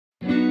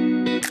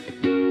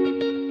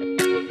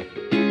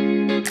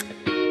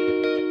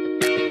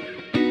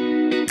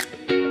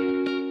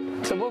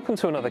welcome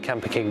to another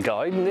CamperKing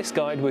guide. In this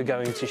guide we're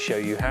going to show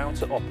you how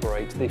to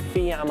operate the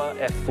Fiamma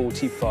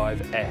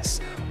F45S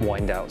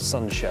wind-out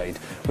sunshade,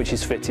 which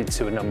is fitted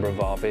to a number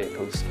of our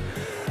vehicles.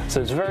 So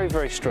it's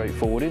very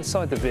straightforward.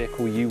 Inside the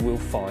vehicle you will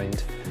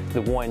find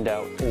the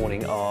wind-out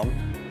awning arm.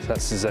 So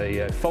that's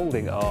a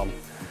folding arm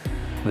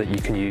that you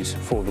can use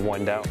for the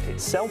wind-out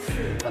itself,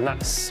 and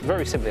that's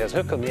very simply has a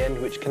hook on the end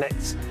which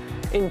connects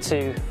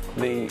into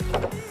the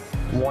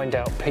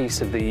wind-out piece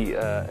of the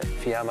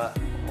Fiamma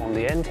on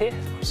the end here.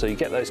 So you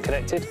get those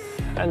connected,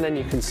 and then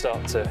you can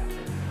start to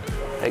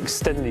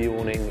extend the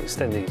awning,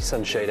 extend the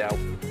sunshade out.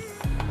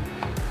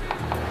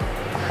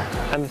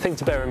 And the thing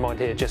to bear in mind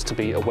here, just to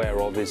be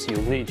aware of, is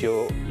you'll need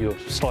your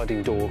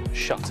sliding door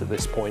shut at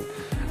this point,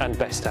 and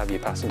best to have your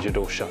passenger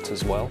door shut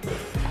as well.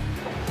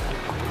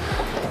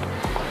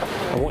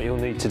 And what you'll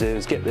need to do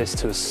is get this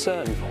to a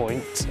certain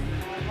point.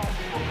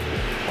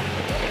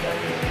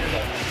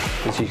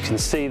 As you can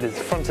see, the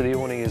front of the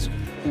awning is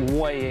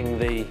weighing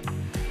the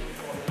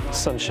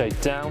sunshade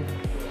down.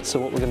 So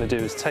what we're going to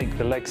do is take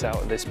the legs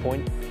out at this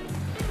point,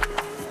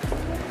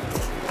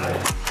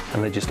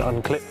 and they just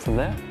unclip from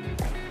there.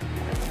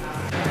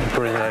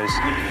 Bring those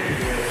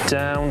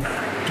down.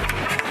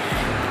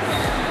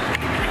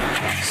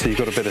 So you've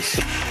got a bit of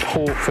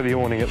support for the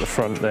awning at the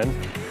front then.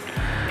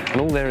 And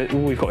all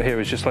we've got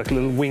here is just like a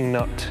little wing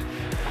nut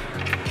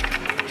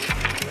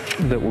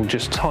that will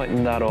just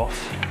tighten that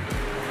off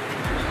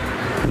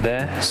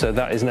there. So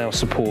that is now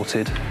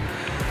supported.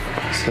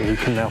 So we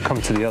can now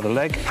come to the other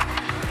leg,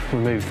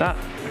 remove that,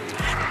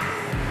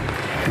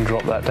 and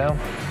drop that down.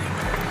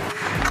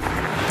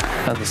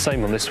 And the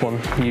same on this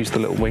one, use the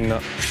little wing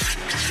nut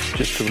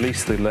just to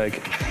release the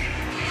leg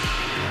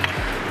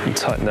and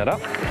tighten that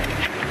up.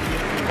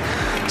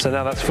 So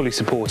now that's fully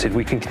supported,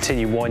 we can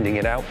continue winding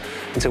it out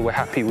until we're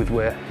happy with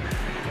where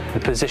the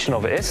position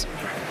of it is.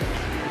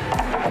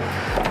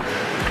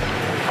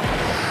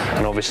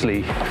 And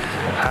obviously,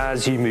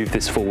 as you move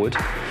this forward,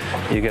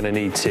 you're going to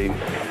need to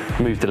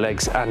move the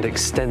legs and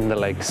extend the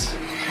legs.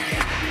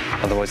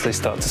 Otherwise they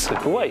start to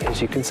slip away,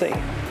 as you can see.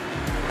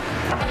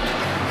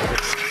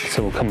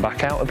 So we'll come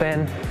back out a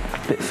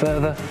bit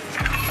further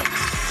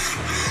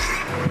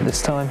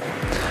this time.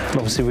 And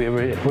obviously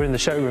we're in the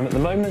showroom at the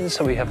moment,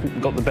 so we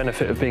haven't got the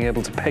benefit of being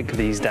able to peg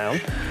these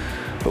down,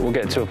 but we'll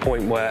get to a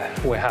point where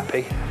we're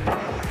happy.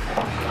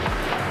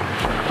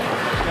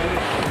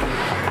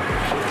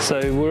 So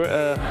we're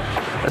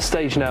at a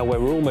stage now where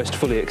we're almost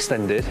fully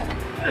extended.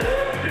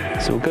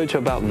 So we'll go to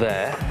about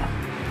there,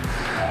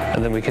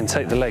 and then we can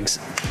take the legs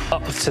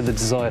up to the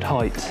desired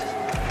height.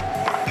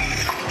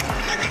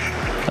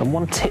 And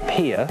one tip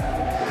here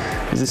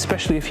is,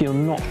 especially if you're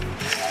not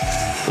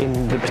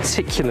in the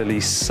particularly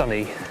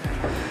sunny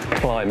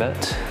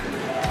climate,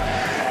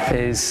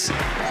 is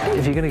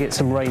if you're going to get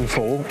some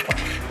rainfall,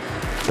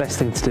 best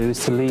thing to do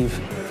is to leave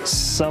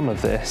some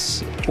of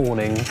this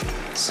awning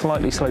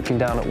slightly sloping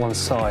down at one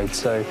side,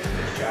 so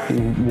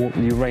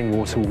your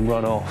rainwater will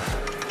run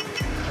off.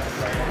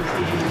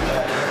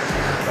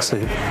 So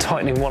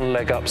tightening one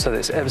leg up so that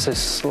it's ever so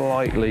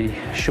slightly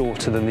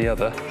shorter than the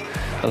other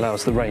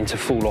allows the rain to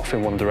fall off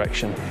in one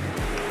direction.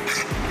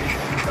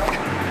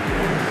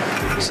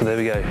 So there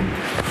we go.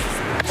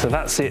 So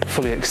that's it,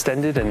 fully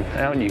extended and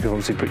out, and you can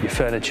obviously put your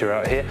furniture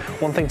out here.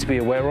 One thing to be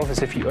aware of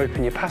is if you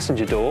open your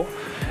passenger door,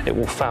 it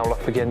will foul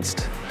up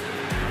against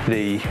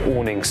the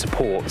awning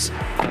supports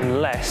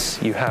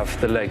unless you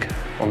have the leg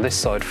on this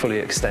side fully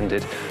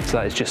extended. So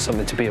that is just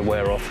something to be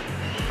aware of.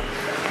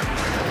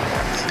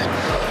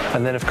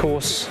 And then of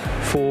course,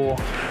 for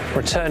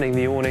returning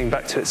the awning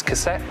back to its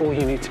cassette, all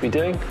you need to be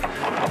doing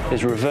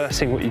is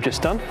reversing what you've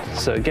just done.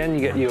 So again, you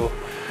get your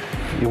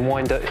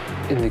winder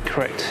in the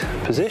correct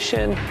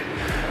position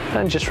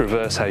and just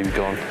reverse how you've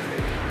gone.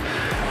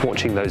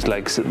 Watching those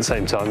legs at the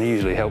same time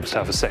usually helps to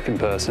have a second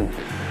person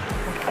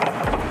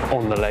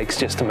on the legs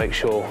just to make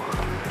sure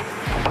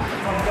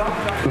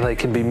they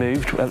can be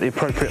moved at the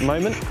appropriate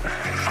moment.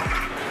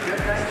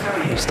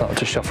 You start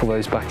to shuffle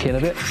those back in a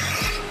bit.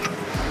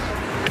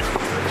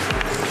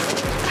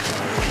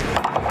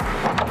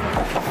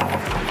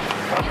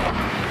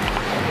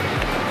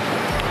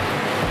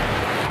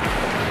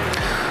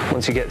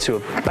 Once you get to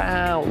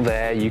about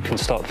there, you can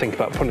start thinking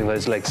about pulling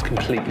those legs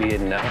completely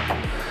in now,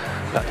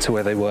 back to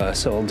where they were.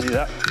 So I'll do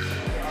that.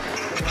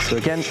 So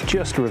again,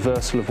 just a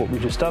reversal of what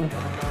we've just done.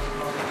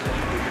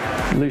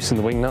 Loosen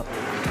the wing nut,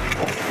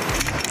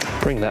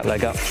 bring that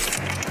leg up.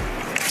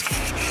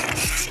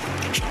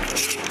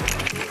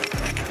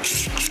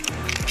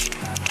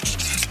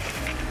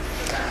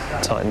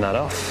 Tighten that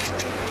off.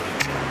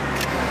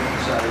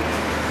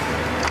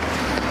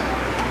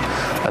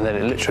 And then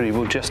it literally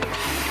will just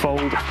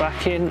fold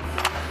back in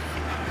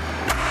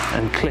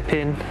and clip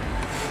in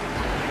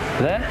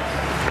there.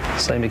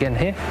 Same again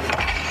here.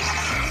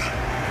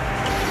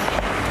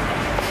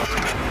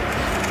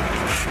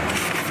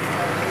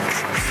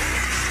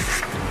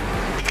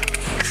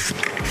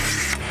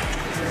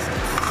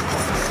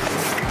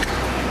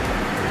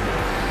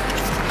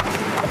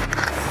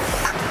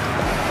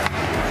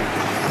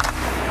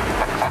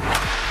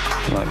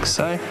 Like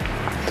so.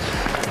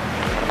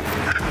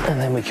 And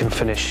then we can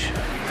finish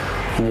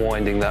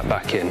winding that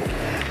back in.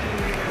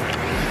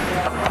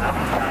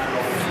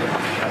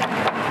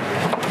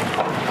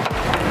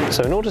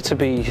 So in order to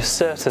be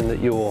certain that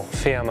your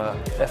Fiamma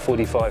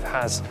F45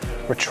 has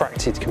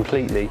retracted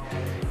completely,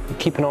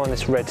 keep an eye on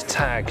this red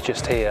tag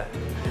just here,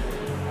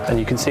 and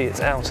you can see it's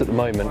out at the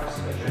moment,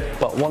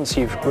 but once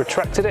you've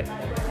retracted it,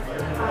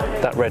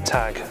 that red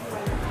tag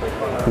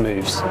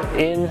moves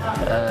in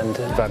and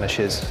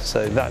vanishes.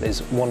 So that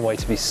is one way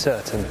to be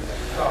certain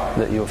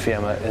that your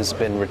Fiamma has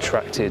been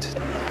retracted.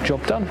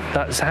 Job done.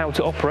 That's how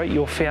to operate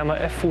your Fiamma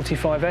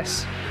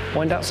F45S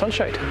wind out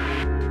sunshade.